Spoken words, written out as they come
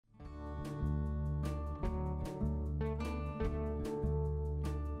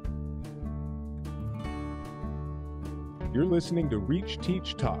You're listening to Reach,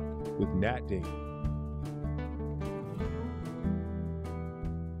 Teach, Talk with Nat Dane.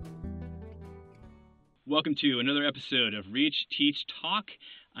 Welcome to another episode of Reach, Teach, Talk.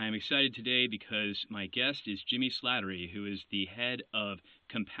 I am excited today because my guest is Jimmy Slattery, who is the head of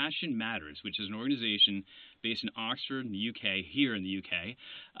Compassion Matters, which is an organization based in Oxford, in the UK, here in the UK.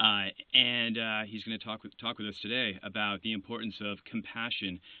 And he's going to talk with us today about the importance of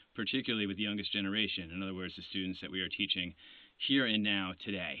compassion, particularly with the youngest generation. In other words, the students that we are teaching here and now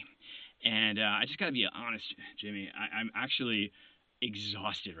today. And I just got to be honest, Jimmy, I'm actually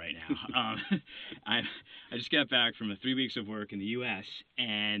exhausted right now. I just got back from 3 weeks of work in the U.S.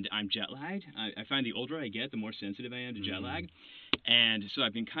 and I'm jet lagged. I find the older I get, the more sensitive I am to jet lag, and so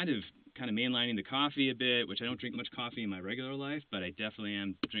I've been kind of mainlining the coffee a bit, which I don't drink much coffee in my regular life, but I definitely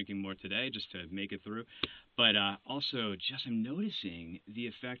am drinking more today just to make it through. But also, just I'm noticing the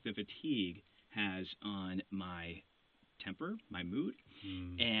effect that fatigue has on my temper, my mood,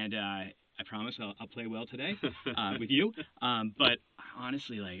 and I promise I'll play well today with you. But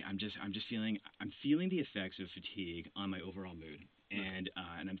honestly, like I'm feeling the effects of fatigue on my overall mood, and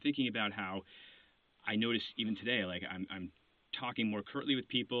I'm thinking about how I notice even today, like I'm talking more curtly with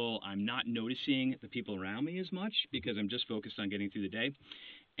people. I'm not noticing the people around me as much because I'm just focused on getting through the day,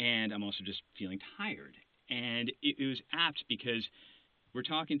 and I'm also just feeling tired. And it was apt because we're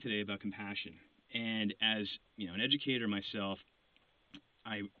talking today about compassion, and as you know, an educator myself,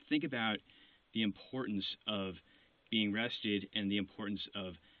 I think about the importance of being rested and the importance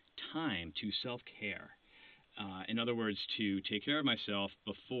of time to self-care. In other words, to take care of myself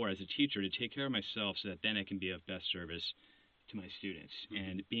before, as a teacher, to take care of myself so that then I can be of best service to my students.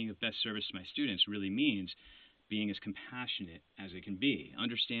 And being of best service to my students really means being as compassionate as it can be,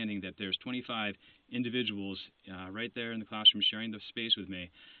 understanding that there's 25 individuals right there in the classroom sharing the space with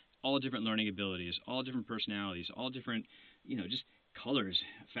me, all different learning abilities, all different personalities, all different, just colors,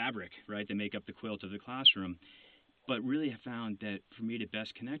 fabric, right, that make up the quilt of the classroom. But really I found that for me to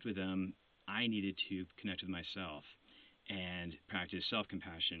best connect with them, I needed to connect with myself and practice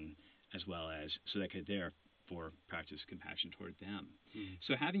self-compassion as well as so that I could therefore practice compassion toward them.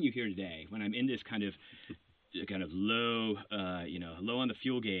 So having you here today, when I'm in this kind of low, low on the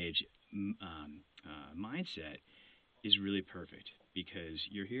fuel gauge mindset, is really perfect, because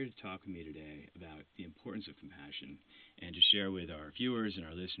you're here to talk with me today about the importance of compassion and to share with our viewers and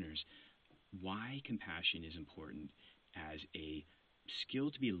our listeners why compassion is important as a skill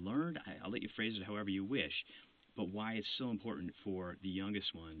to be learned. I'll let you phrase it however you wish, but why it's so important for the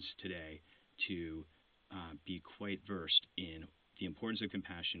youngest ones today to be quite versed in the importance of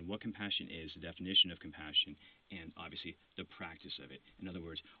compassion, what compassion is, the definition of compassion, and obviously the practice of it. In other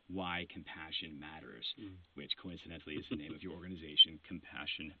words, why compassion matters, which coincidentally is the name of your organization,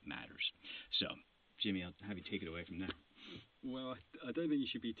 Compassion Matters. So, Jimmy, I'll have you take it away from there. Well, I don't think you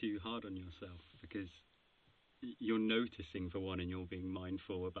should be too hard on yourself, because you're noticing, for one, and you're being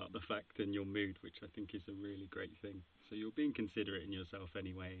mindful about the fact and your mood, which I think is a really great thing. So you're being considerate in yourself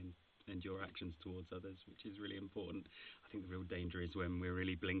anyway, and your actions towards others, which is really important. I think the real danger is when we're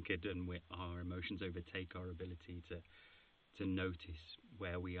really blinkered and our emotions overtake our ability to notice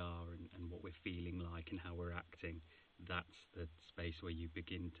where we are and what we're feeling like and how we're acting. That's the space where you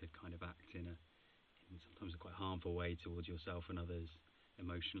begin to kind of act in sometimes a quite harmful way towards yourself and others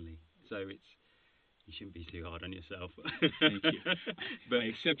emotionally. So you shouldn't be too hard on yourself. Thank you. But I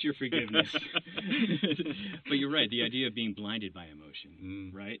accept your forgiveness. But you're right, the idea of being blinded by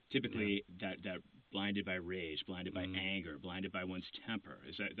emotion, right? Typically, that blinded by rage, blinded by anger, blinded by one's temper.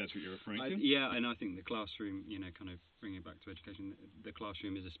 That's what you're referring to? Yeah, and I think the classroom, kind of bringing it back to education, the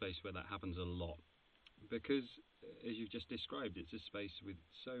classroom is a space where that happens a lot. Because, as you've just described, it's a space with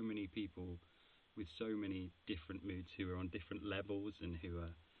so many people with so many different moods who are on different levels and who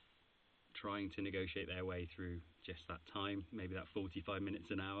are trying to negotiate their way through just that time, maybe that 45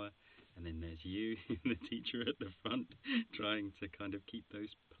 minutes an hour, and then there's you, the teacher at the front, trying to kind of keep those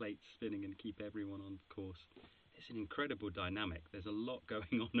plates spinning and keep everyone on course. It's an incredible dynamic. There's a lot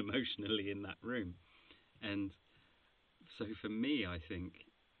going on emotionally in that room. And so for me, I think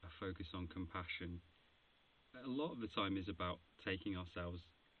a focus on compassion a lot of the time is about taking ourselves,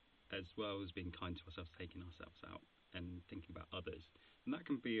 as well as being kind to ourselves, taking ourselves out and thinking about others. And that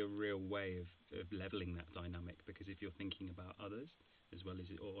can be a real way of leveling that dynamic, because if you're thinking about others as well as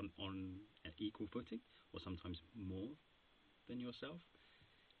on an equal footing, or sometimes more than yourself,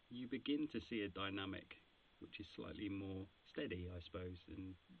 you begin to see a dynamic which is slightly more steady, I suppose.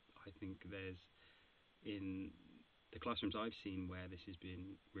 And I think in the classrooms I've seen where this has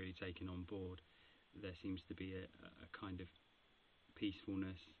been really taken on board, there seems to be a kind of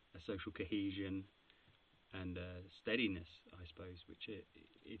peacefulness, a social cohesion, and steadiness, I suppose, which it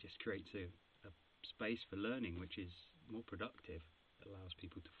just creates a space for learning, which is more productive. It allows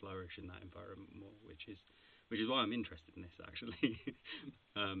people to flourish in that environment more, which is why I'm interested in this, actually.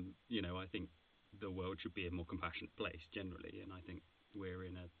 I think the world should be a more compassionate place generally, and I think we're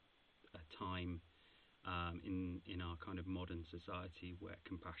in a time in our kind of modern society where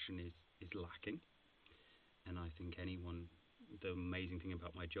compassion is lacking. And I think the amazing thing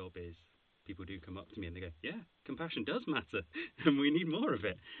about my job is people do come up to me and they go, yeah, compassion does matter and we need more of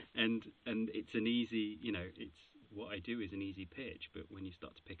it. And it's an easy, it's what I do is an easy pitch, but when you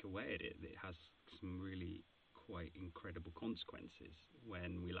start to pick away at it, it has some really quite incredible consequences.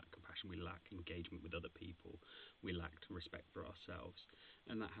 When we lack compassion, we lack engagement with other people, we lack respect for ourselves,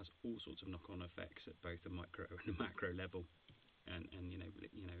 and that has all sorts of knock-on effects at both a micro and a macro level. And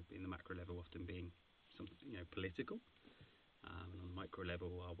in the macro level often being something political, and on the micro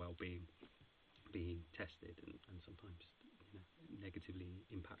level our well-being being tested and sometimes negatively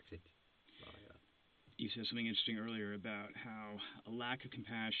impacted by You said something interesting earlier about how a lack of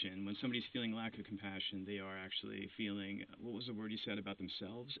compassion, when somebody's feeling lack of compassion, they are actually feeling, what was the word you said about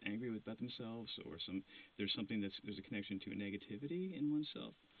themselves? Angry about themselves, or there's a connection to a negativity in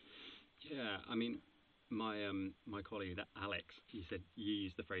oneself? Yeah, I mean, my colleague Alex, he said you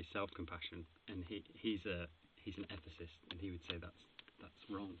used the phrase self-compassion, and he's an ethicist, and he would say that's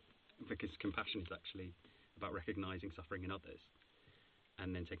wrong, because compassion is actually about recognizing suffering in others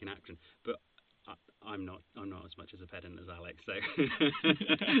and then taking action. But I'm not as much as a pedant as Alex, so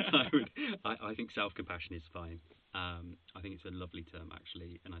I think self-compassion is fine. I think it's a lovely term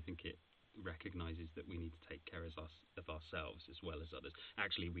actually, and I think it recognizes that we need to take care of ourselves as well as others.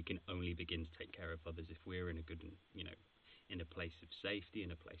 Actually, we can only begin to take care of others if we're in a good, in a place of safety, in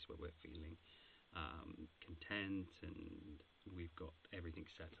a place where we're feeling content and we've got everything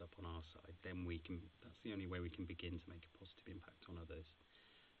set up on our side. Then that's the only way we can begin to make a positive impact on others.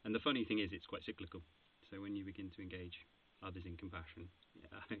 And the funny thing is, it's quite cyclical. So when you begin to engage others in compassion,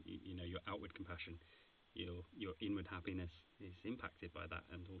 your outward compassion, your inward happiness is impacted by that,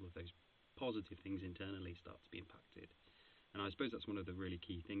 and all of those positive things internally start to be impacted. And I suppose that's one of the really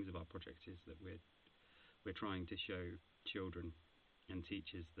key things of our project, is that we're trying to show children and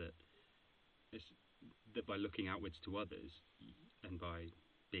teachers that by looking outwards to others and by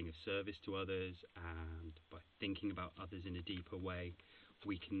being of service to others and by thinking about others in a deeper way,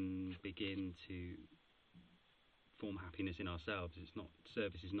 we can begin to form happiness in ourselves.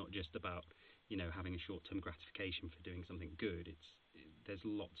 Service is not just about having a short-term gratification for doing something good. There's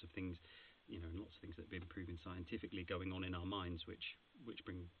lots of things, lots of things that have been proven scientifically going on in our minds, which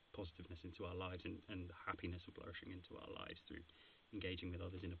bring positiveness into our lives and happiness and flourishing into our lives through engaging with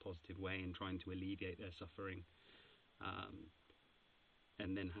others in a positive way and trying to alleviate their suffering,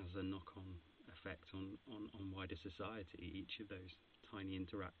 and then has a knock-on effect on wider society. Each of those tiny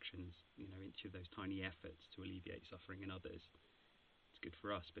interactions, each of those tiny efforts to alleviate suffering in others, it's good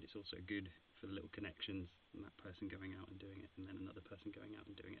for us, but it's also good for the little connections and that person going out and doing it, and then another person going out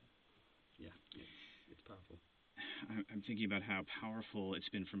and doing it. Yeah, it's powerful. I'm thinking about how powerful it's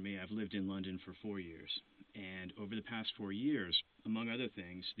been for me. I've lived in London for 4 years, and over the past 4 years, among other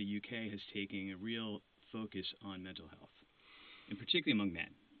things, the UK has taken a real focus on mental health, and particularly among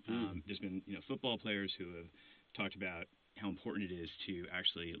men. There's been football players who have talked about how important it is to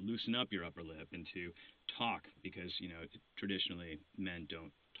actually loosen up your upper lip and to talk, because traditionally men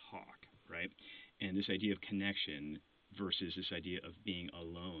don't talk, right? And this idea of connection versus this idea of being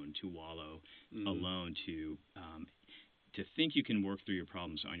alone, to wallow alone, to think you can work through your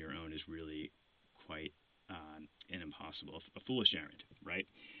problems on your own is really quite an impossible, a foolish errand, right?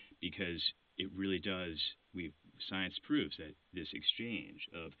 Because it really does. Science proves that this exchange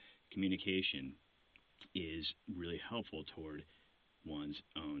of communication is really helpful toward one's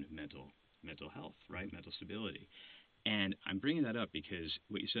own mental health, right? Mental stability. And I'm bringing that up because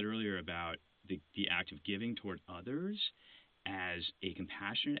what you said earlier about the act of giving toward others as a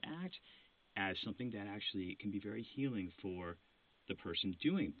compassionate act, as something that actually can be very healing for the person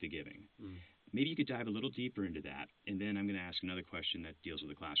doing the giving. Maybe you could dive a little deeper into that, and then I'm going to ask another question that deals with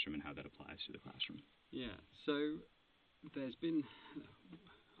the classroom and how that applies to the classroom. Yeah, so there's been,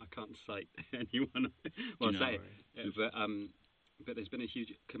 I can't cite anyone, well, say it, but there's been a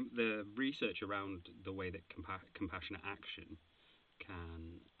huge, the research around the way that compassionate action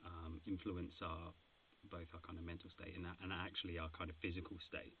can influence both our kind of mental state and actually our kind of physical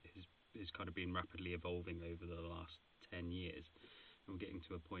state has kind of been rapidly evolving over the last 10 years. And we're getting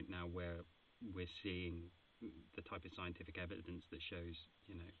to a point now where we're seeing the type of scientific evidence that shows,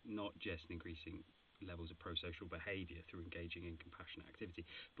 not just an increasing levels of pro-social behaviour through engaging in compassionate activity,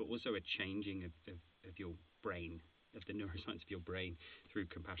 but also a changing of your brain, of the neuroscience of your brain through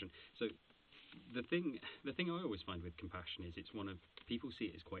compassion. So the thing I always find with compassion is it's one of, people see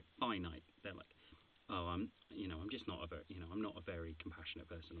it as quite finite. They're like, oh, I'm just not a very, I'm not a very compassionate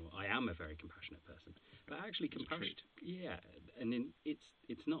person, or I am a very compassionate person. But actually, compassion, yeah, and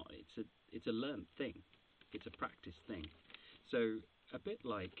it's not. It's a learned thing. It's a practice thing. So a bit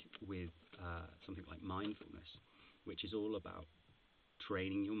like with something like mindfulness, which is all about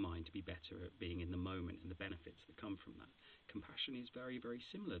training your mind to be better at being in the moment and the benefits that come from that. Compassion is very, very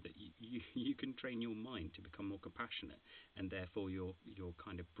similar, that you can train your mind to become more compassionate, and therefore your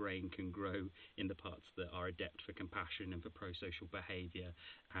kind of brain can grow in the parts that are adept for compassion and for pro-social behaviour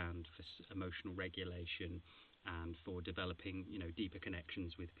and for emotional regulation and for developing, deeper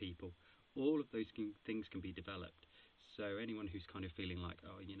connections with people. All of those things can be developed. So anyone who's kind of feeling like,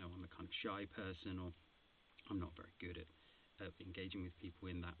 oh, I'm a kind of shy person, or I'm not very good at engaging with people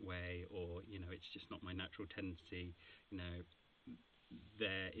in that way, or it's just not my natural tendency,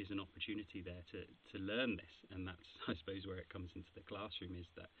 there is an opportunity there to learn this. And that's, I suppose, where it comes into the classroom, is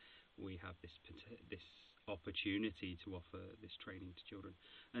that we have this opportunity to offer this training to children.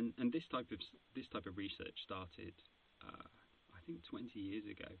 And this type of research started I think 20 years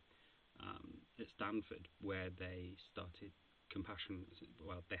ago at Stanford, where they started compassion.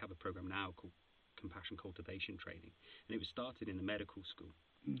 Well, they have a program now called compassion cultivation training, and it was started in a medical school.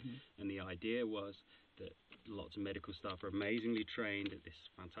 And the idea was that lots of medical staff are amazingly trained at this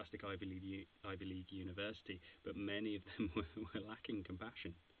fantastic Ivy League university, but many of them were lacking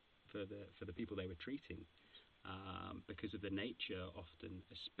compassion for the people they were treating, because of the nature, often,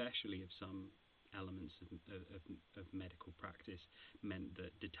 especially of some elements of medical practice, meant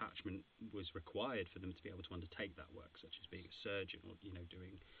that detachment was required for them to be able to undertake that work, such as being a surgeon or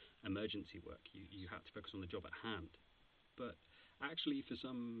doing emergency work. You had to focus on the job at hand. But actually, for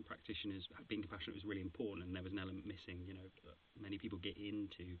some practitioners, being compassionate was really important, and there was an element missing. Many people get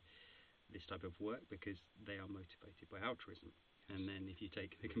into this type of work because they are motivated by altruism. And then if you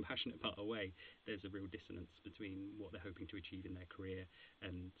take the compassionate part away, there's a real dissonance between what they're hoping to achieve in their career.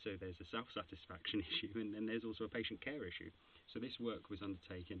 And so there's a self-satisfaction issue, and then there's also a patient care issue. So this work was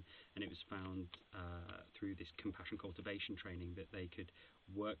undertaken, and it was found through this compassion cultivation training that they could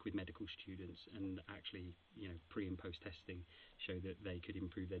work with medical students and actually, pre and post testing, show that they could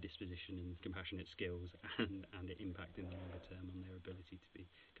improve their disposition and compassionate skills, and it impact in the longer term on their ability to be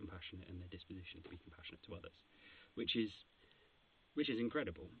compassionate and their disposition to be compassionate to others, which is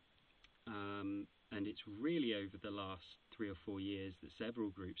incredible. And it's really over the last 3 or 4 years that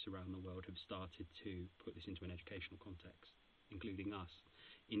several groups around the world have started to put this into an educational context, including us,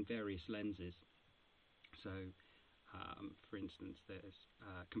 in various lenses. So, for instance, there's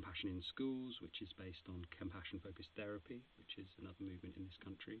Compassion in Schools, which is based on compassion-focused therapy, which is another movement in this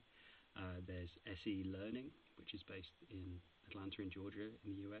country. There's SE Learning, which is based in Atlanta in Georgia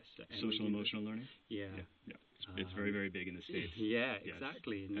in the US. Social emotional learning? Yeah. It's very, very big in the States. Yeah, yes.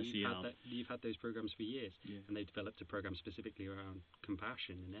 Exactly. And you've had those programs for years. Yeah. And they developed a program specifically around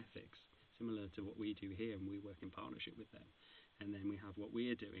compassion and ethics, similar to what we do here, and we work in partnership with them. And then we have what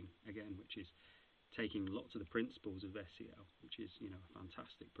we are doing, again, which is taking lots of the principles of SEL, which is, a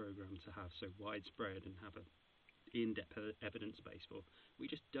fantastic program to have so widespread and have a in-depth evidence base for. We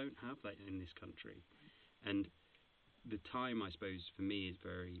just don't have that in this country. And the time, I suppose, for me is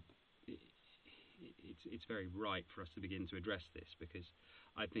it's very ripe for us to begin to address this, because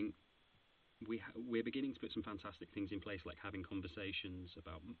I think we're beginning to put some fantastic things in place, like having conversations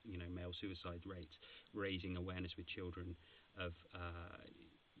about male suicide rates, raising awareness with children of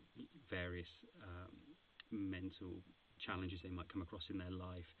various mental challenges they might come across in their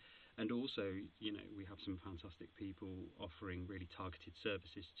life. And also, we have some fantastic people offering really targeted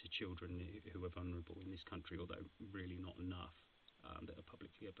services to children who are vulnerable in this country, although really not enough that are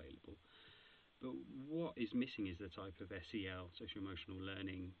publicly available. But what is missing is the type of SEL, social emotional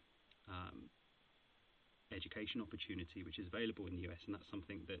learning, education opportunity which is available in the US, and that's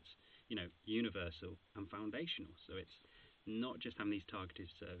something that's universal and foundational. So it's not just having these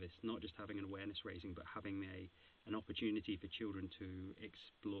targeted service, not just having an awareness raising, but having an opportunity for children to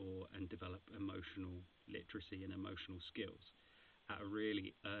explore and develop emotional literacy and emotional skills at a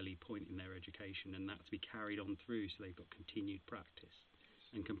really early point in their education, and that to be carried on through so they've got continued practice.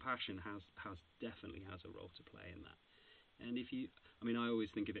 And compassion definitely has a role to play in that. And I always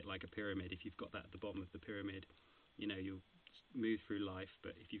think of it like a pyramid. If you've got that at the bottom of the pyramid, you'll move through life,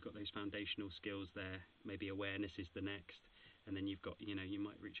 but if you've got those foundational skills there, maybe awareness is the next, And then you've got, you know, you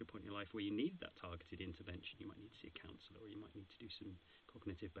might reach a point in your life where you need that targeted intervention. You might need to see a counsellor, or you might need to do some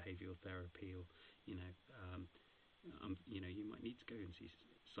cognitive behavioural therapy, or, you know, you might need to go and see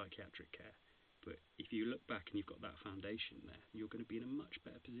psychiatric care. But if you look back and you've got that foundation there, you're going to be in a much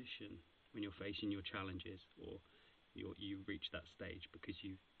better position when you're facing your challenges, or you reach that stage, because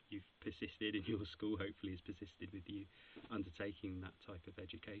you've persisted, and your school hopefully has persisted with you undertaking that type of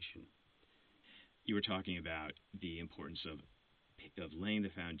education. You were talking about the importance of laying the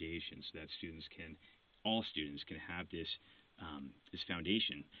foundation so that all students can have this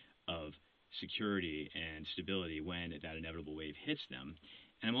foundation of security and stability when that inevitable wave hits them.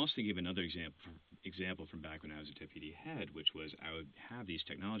 And I'm also thinking of another example from back when I was a deputy head, which was I would have these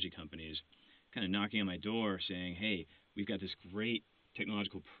technology companies kind of knocking on my door saying, hey, we've got this great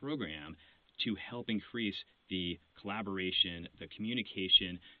technological program to help increase the collaboration, the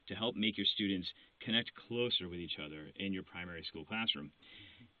communication, to help make your students connect closer with each other in your primary school classroom.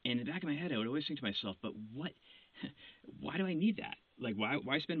 And in the back of my head, I would always think to myself, but why do I need that? Like,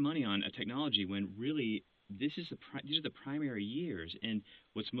 why spend money on a technology when really these are the primary years, and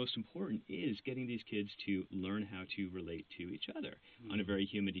what's most important is getting these kids to learn how to relate to each other on a very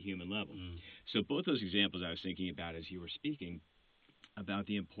human-to-human level. So both those examples I was thinking about as you were speaking about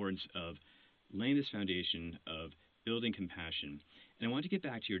the importance of laying this foundation of building compassion. And I want to get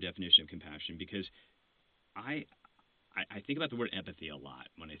back to your definition of compassion, because I think about the word empathy a lot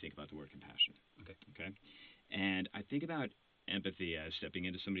when I think about the word compassion. Okay? And I think about empathy as stepping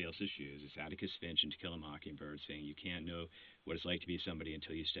into somebody else's shoes. It's Atticus Finch in To Kill a Mockingbird saying you can't know what it's like to be somebody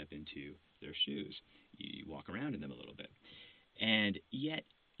until you step into their shoes. You walk around in them a little bit. And yet,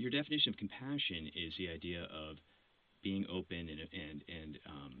 your definition of compassion is the idea of being open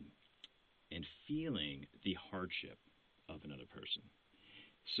and feeling the hardship of another person.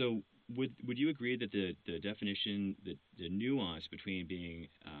 So would you agree that the definition, the nuance between being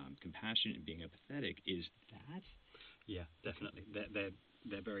compassionate and being empathetic is that? Yeah, definitely.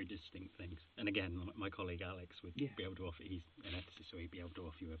 They're very distinct things. And again, my colleague Alex would be able to offer. He's an ethicist, so he'd be able to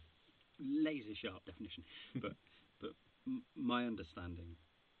offer you a laser sharp definition. But my understanding,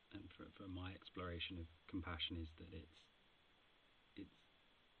 and for my exploration of compassion, is that it's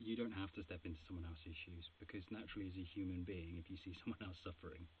you don't have to step into someone else's shoes, because naturally, as a human being, if you see someone else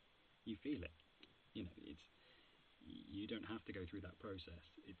suffering, you feel it. You know, you don't have to go through that process.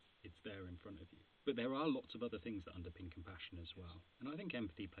 It's there in front of you. But there are lots of other things that underpin compassion as well. And I think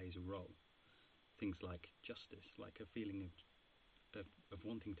empathy plays a role. Things like justice, like a feeling of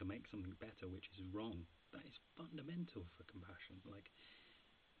wanting to make something better which is wrong. That is fundamental for compassion. Like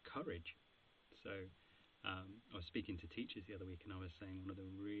courage. So I was speaking to teachers the other week, and I was saying one of the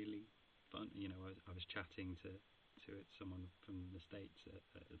really fun, I was chatting to someone from the States,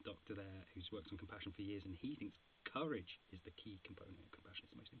 a doctor there who's worked on compassion for years, and he thinks courage is the key component of compassion.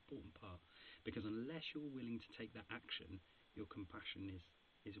 It's the most important part, because unless you're willing to take that action, your compassion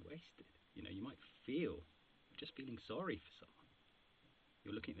is wasted. You know, you might feel just feeling sorry for someone.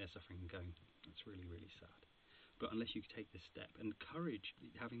 You're looking at their suffering and going, that's really, really sad. But unless you take this step, and courage,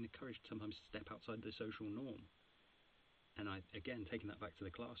 having the courage to sometimes step outside the social norm, and again, taking that back to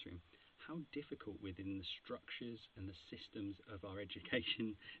the classroom, how difficult within the structures and the systems of our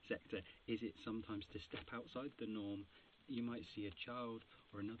education sector is it sometimes to step outside the norm. You might see a child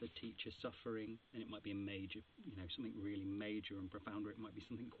or another teacher suffering, and it might be a major, something really major and profound, or it might be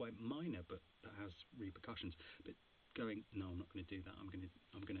something quite minor, but that has repercussions. But going, no, I'm not going to do that. I'm going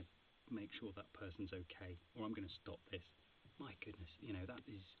to make sure that person's okay, or I'm going to stop this. My goodness, that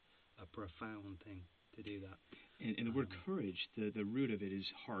is a profound thing to do that. And the word courage, the root of it is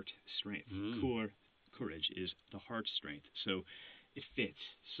heart strength. Courage is the heart strength. So it fits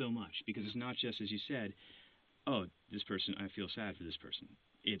so much, because it's not just, as you said, oh, this person, I feel sad for this person.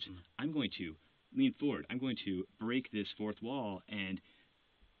 It's, I'm going to lean forward. I'm going to break this fourth wall and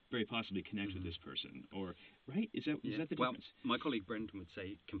very possibly connect with this person. Or, right? Is that the difference? Well, my colleague Brendan would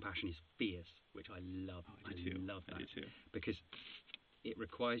say compassion is fierce, which I love. Oh, I do love that. I do too. Because it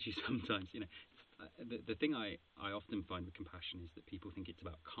requires you sometimes, the thing I often find with compassion is that people think it's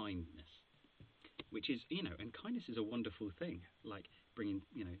about kindness, which is, and kindness is a wonderful thing. Like bringing,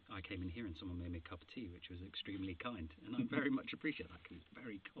 I came in here and someone made me a cup of tea, which was extremely kind, and I very much appreciate that, because it's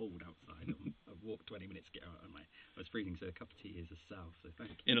very cold outside. I've walked 20 minutes to get out, and I was freezing, so a cup of tea is a salve, so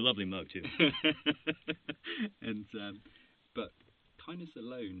thank you. In a lovely mug, too. And but kindness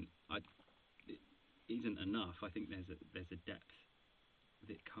alone isn't enough. I think there's a depth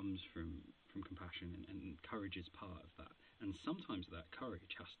that comes from compassion, and courage is part of that. And sometimes that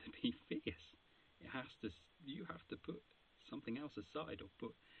courage has to be fierce. You have to put something else aside,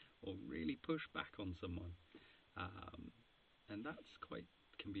 or really push back on someone. and that's quite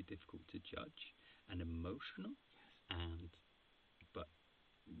can be difficult to judge and emotional, and but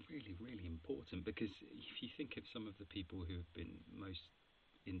really, really important, because if you think of some of the people who have been most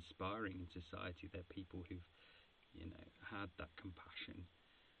inspiring in society, they're people who've, had that compassion,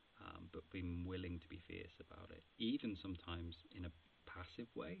 but been willing to be fierce about it, even sometimes in a passive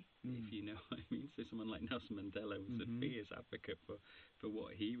way, if you know what I mean. So someone like Nelson Mandela was a fierce advocate for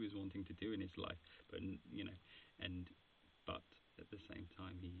what he was wanting to do in his life, but but at the same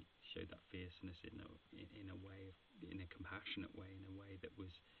time he showed that fierceness in a compassionate way, in a way that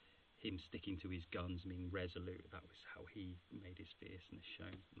was him sticking to his guns, being resolute. That was how he made his fierceness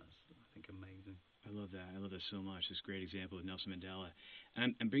shown, and that's, I think, amazing. I love that. I love that so much. This great example of Nelson Mandela.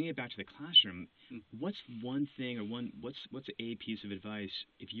 And bringing it back to the classroom, what's one thing, or what's a piece of advice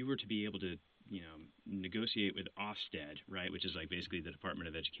if you were to be able to, negotiate with Ofsted, right, which is like basically the Department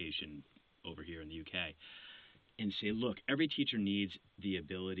of Education over here in the UK, and say, look, every teacher needs the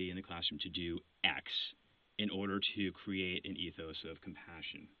ability in the classroom to do X in order to create an ethos of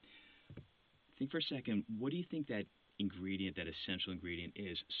compassion. Think for a second, what do you think that ingredient, that essential ingredient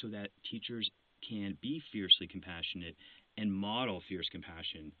is, so that teachers can be fiercely compassionate and model fierce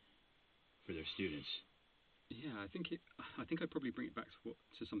compassion for their students? Yeah, I think I'd probably bring it back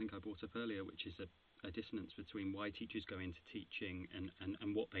to something I brought up earlier, which is a dissonance between why teachers go into teaching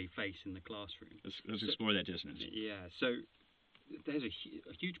and what they face in the classroom. Let's explore that dissonance. Yeah, so there's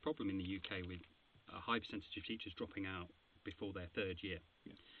a huge problem in the UK with a high percentage of teachers dropping out before their third year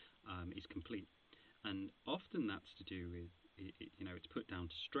is complete. And often that's to do with, it's put down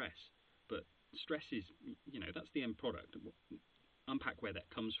to stress, but stress is, that's the end product. Unpack where that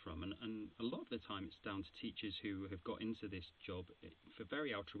comes from, and a lot of the time it's down to teachers who have got into this job for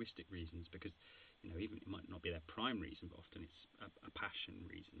very altruistic reasons, because even it might not be their prime reason, but often it's a passion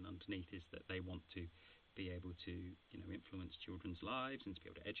reason underneath, is that they want to be able to influence children's lives and to be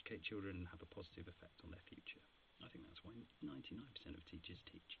able to educate children and have a positive effect on their future. I think that's why 99% of teachers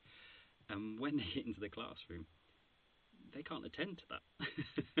teach. And when they get into the classroom, they can't attend to that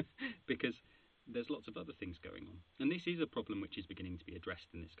because there's lots of other things going on. And this is a problem which is beginning to be addressed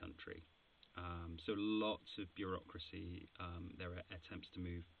in this country. So lots of bureaucracy. There are attempts to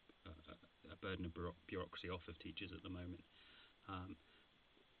move a burden of bureaucracy off of teachers at the moment.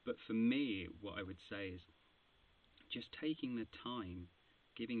 But for me, what I would say is just taking the time,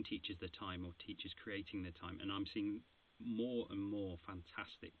 giving teachers the time, or teachers creating the time. And I'm seeing more and more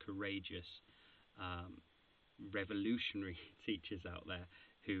fantastic, courageous, revolutionary teachers out there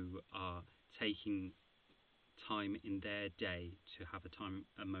who are taking time in their day to have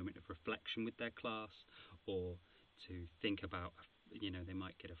a moment of reflection with their class, or to think about, they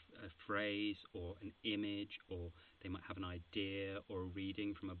might get a phrase or an image, or they might have an idea or a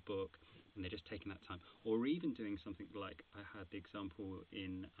reading from a book, and they're just taking that time. Or even doing something like, I had the example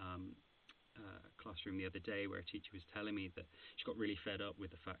in classroom the other day where a teacher was telling me that she got really fed up with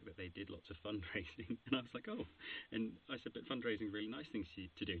the fact that they did lots of fundraising, and I was like, oh, and I said, but fundraising is a really nice thing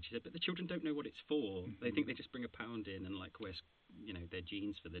to do. She said, but the children don't know what it's for. They think they just bring a pound in and like wear their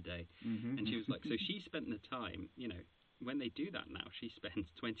jeans for the day. And she was like, so she spent the time, when they do that now, she spends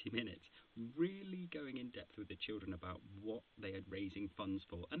 20 minutes really going in depth with the children about what they are raising funds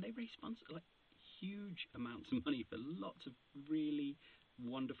for, and they raise funds like huge amounts of money for lots of really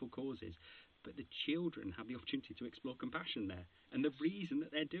wonderful causes. But the children have the opportunity to explore compassion there, and the reason that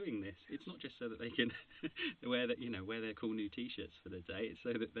they're doing this, it's not just so that they can wear their cool new t-shirts for the day. It's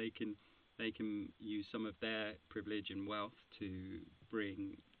so that they can use some of their privilege and wealth to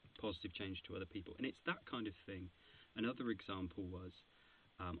bring positive change to other people. And it's that kind of thing. Another example was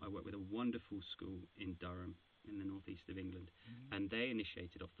I worked with a wonderful school in Durham in the northeast of England, and they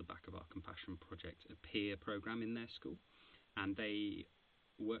initiated off the back of our Compassion Project a peer program in their school, and they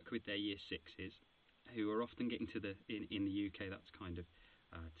work with their year sixes, who are often getting to in the UK, that's kind of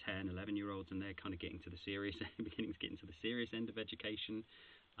 10, 11-year-olds, and they're kind of beginning to get into the serious end of education,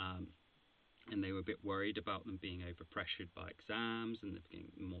 and they were a bit worried about them being over-pressured by exams and the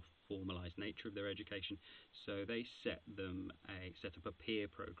more formalised nature of their education. So they set up a peer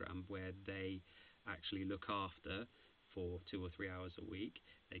program where they actually look after for 2 or 3 hours a week.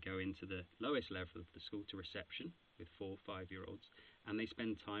 They go into the lowest level of the school to reception with 4 or 5-year-olds, and they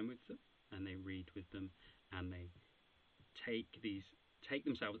spend time with them, and they read with them, and they take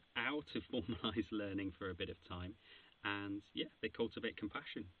themselves out of formalised learning for a bit of time, and they cultivate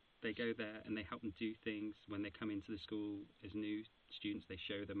compassion. They go there and they help them do things. When they come into the school as new students, they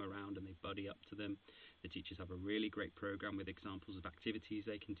show them around and they buddy up to them. The teachers have a really great program with examples of activities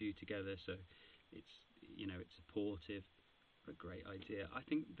they can do together, so it's supportive. A great idea. I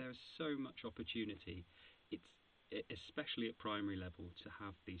think there's so much opportunity. especially at primary level, to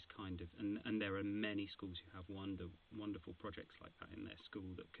have these kind of, and there are many schools who have wonderful projects like that in their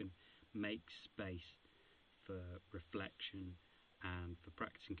school that can make space for reflection and for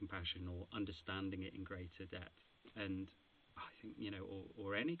practicing compassion or understanding it in greater depth. And I think,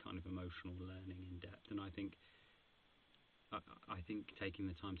 or any kind of emotional learning in depth. And I think taking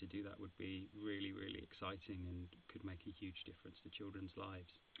the time to do that would be really, really exciting and could make a huge difference to children's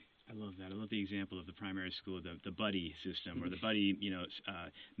lives. I love that. I love the example of the primary school, the buddy system or the buddy,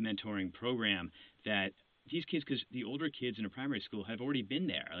 mentoring program that these kids, because the older kids in a primary school have already been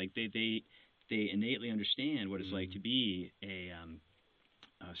there. Like they innately understand what it's like to be a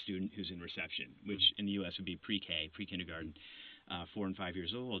student who's in reception, which in the U.S. would be pre-K, pre-kindergarten, 4 and 5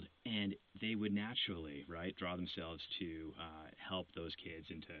 years old, and they would naturally, right, draw themselves to help those kids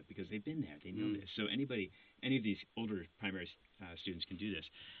because they've been there, they know this. So any of these older primary students can do this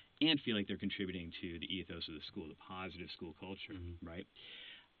and feel like they're contributing to the ethos of the school, the positive school culture, right?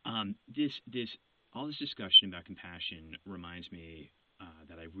 All this discussion about compassion reminds me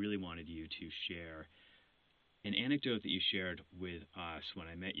that I really wanted you to share an anecdote that you shared with us when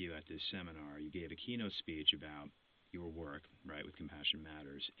I met you at this seminar. You gave a keynote speech about your work, right, with Compassion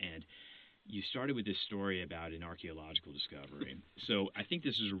Matters, and you started with this story about an archaeological discovery. So I think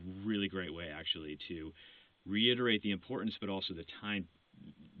this is a really great way, actually, to reiterate the importance, but also the time,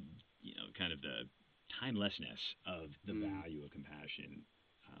 kind of the timelessness of the value of compassion.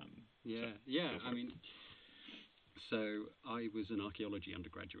 I mean, so I was an archaeology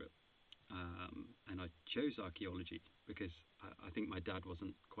undergraduate, and I chose archaeology because I think my dad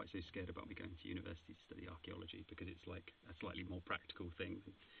wasn't quite so scared about me going to university to study archaeology, because it's like a slightly more practical thing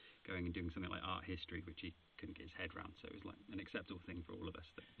than going and doing something like art history, which he couldn't get his head around. So it was like an acceptable thing for all of us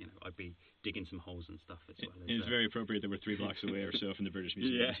that, I'd be digging some holes and stuff as well. And it's very appropriate that we're 3 blocks away or so from the British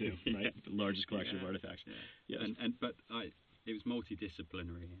Museum too, right? The largest collection of artifacts. Yeah. Yes. But it was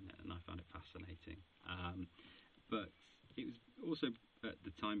multidisciplinary, and I found it fascinating. But it was also at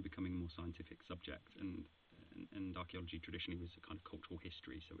the time becoming a more scientific subject, and archaeology traditionally was a kind of cultural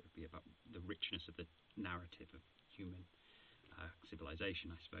history, so it would be about the richness of the narrative of human civilization,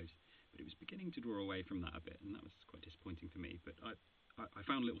 I suppose. But it was beginning to draw away from that a bit, and that was quite disappointing for me. But I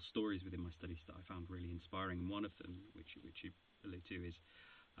found little stories within my studies that I found really inspiring, and one of them, which you allude to, is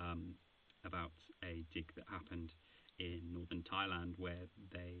about a dig that happened in northern Thailand, where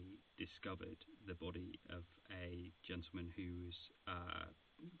they discovered the body of a gentleman who was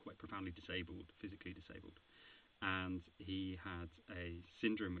quite profoundly disabled, physically disabled. And he had a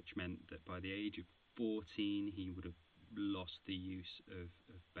syndrome which meant that by the age of 14 he would have lost the use of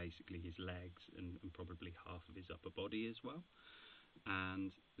basically his legs and probably half of his upper body as well. And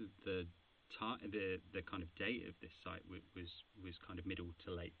the kind of date of this site was kind of middle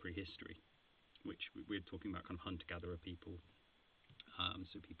to late prehistory, which we're talking about kind of hunter-gatherer people,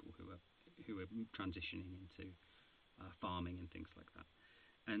 so people who are transitioning into farming and things like that.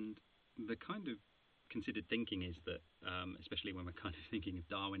 And the kind of considered thinking is that, especially when we're kind of thinking of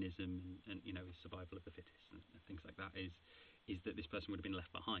Darwinism and survival of the fittest and things like that, is that this person would have been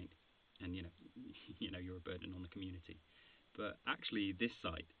left behind, and you're a burden on the community. But actually, this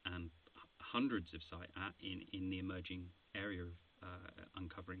site and hundreds of sites in the emerging area of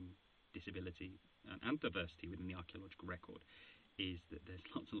uncovering disability and diversity within the archaeological record is that there's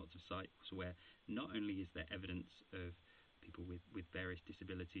lots and lots of sites where not only is there evidence of people with various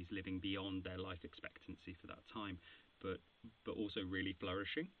disabilities living beyond their life expectancy for that time, but also really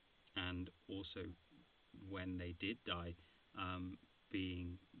flourishing, and also when they did die,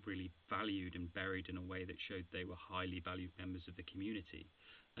 being really valued and buried in a way that showed they were highly valued members of the community.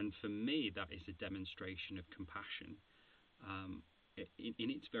 And for me, that is a demonstration of compassion in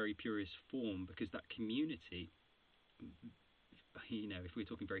its very purest form, because that community, if we're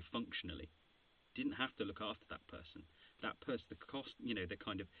talking very functionally, didn't have to look after that person. That person, the cost, the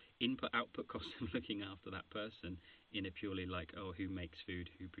kind of input-output cost of looking after that person in a purely like, who makes food,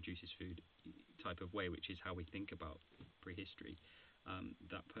 who produces food type of way, which is how we think about prehistory.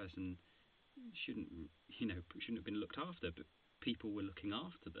 That person shouldn't have been looked after, but people were looking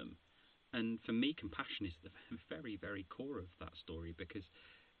after them. And for me, compassion is the very, very core of that story, because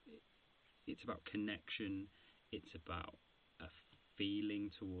it's about connection, it's about a feeling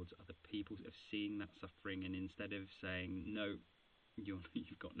towards other people, of seeing that suffering, and instead of saying, no, you've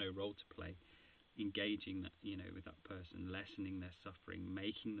got no role to play, engaging that, with that person, lessening their suffering,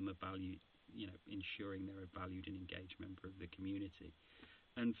 making them a valued, ensuring they're a valued and engaged member of the community.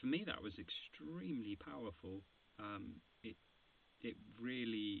 And for me, that was extremely powerful. It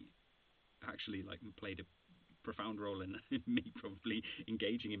really actually played a profound role in me probably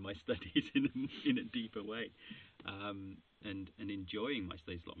engaging in my studies in a deeper way, and enjoying my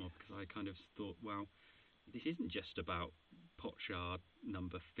studies a lot more, because I kind of thought, well, this isn't just about pot shard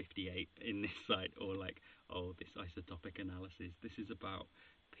number 58 in this site, or like, oh, this isotopic analysis. This is about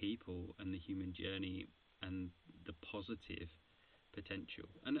people and the human journey and the positive potential.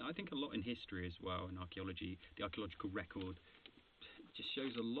 And I think a lot in history as well, in archaeology, the archaeological record just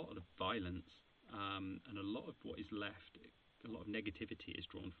shows a lot of violence, and a lot of what is left, a lot of negativity is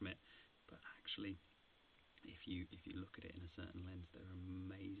drawn from it. But actually, if you look at it in a certain lens, there are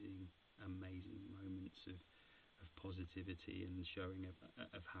amazing moments of positivity and showing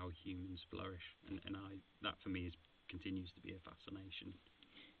of how humans flourish, and that for me continues to be a fascination.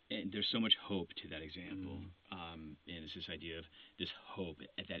 And there's so much hope to that example, and it's this idea of this hope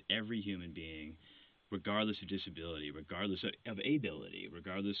that every human being, regardless of disability, regardless of ability,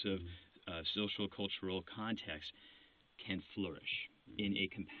 regardless of social, cultural context, can flourish in a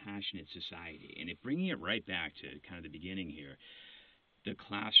compassionate society. And bringing it right back to kind of the beginning here, the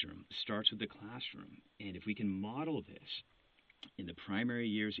classroom starts with the classroom. And if we can model this in the primary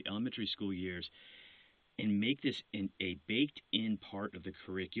years, the elementary school years, and make this a baked-in part of the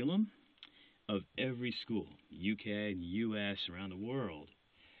curriculum of every school, UK, US, around the world,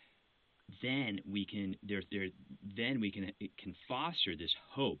 then we can it can foster this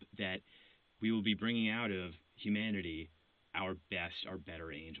hope that we will be bringing out of humanity our best, our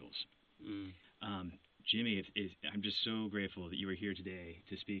better angels. Jimmy, I'm just so grateful that you were here today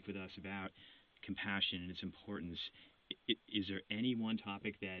to speak with us about compassion and its importance. Is there any one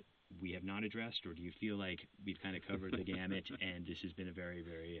topic that we have not addressed, or do you feel like we've kind of covered the gamut and this has been a very,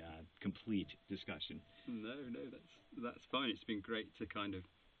 very complete discussion? No, that's fine. It's been great to kind of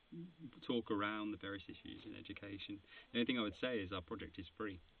talk around the various issues in education. The only thing I would say is our project is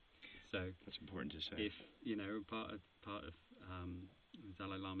free. So that's important to say. If part of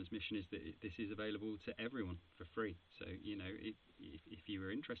Dalai Lama's mission is that this is available to everyone for free. So if you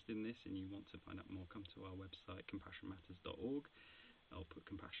are interested in this and you want to find out more, come to our website compassionmatters.org. I'll put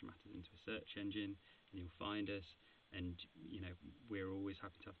Compassion Matters into a search engine and you'll find us. And we're always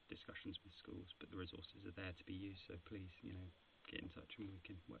happy to have discussions with schools, but the resources are there to be used. So please, get in touch and we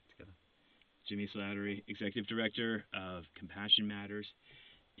can work together. Jimmy Slattery, Executive Director of Compassion Matters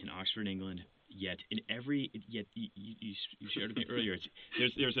in Oxford, England. Yet you shared with me earlier.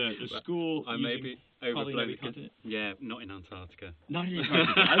 There's a school. I may be overblown. Yeah, not in Antarctica. Not in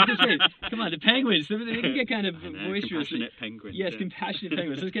Antarctica. I was just saying, come on, the penguins. They can get kind of boisterous. Compassionate penguins. Yes, compassionate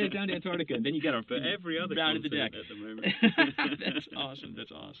penguins. Let's get it down to Antarctica, and then you got to. But every other round at the deck at the moment. That's awesome.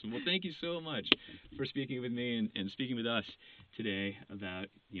 That's awesome. Well, thank you so much for speaking with me and speaking with us today about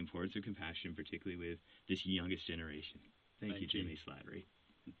the importance of compassion, particularly with this youngest generation. Thank you, Jimmy Slattery.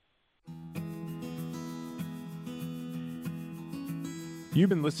 You've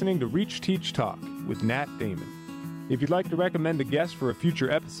been listening to Reach, Teach, Talk with Nat Damon. If you'd like to recommend a guest for a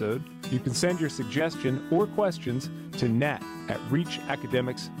future episode, you can send your suggestion or questions to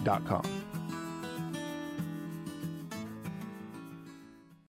nat@reachacademics.com.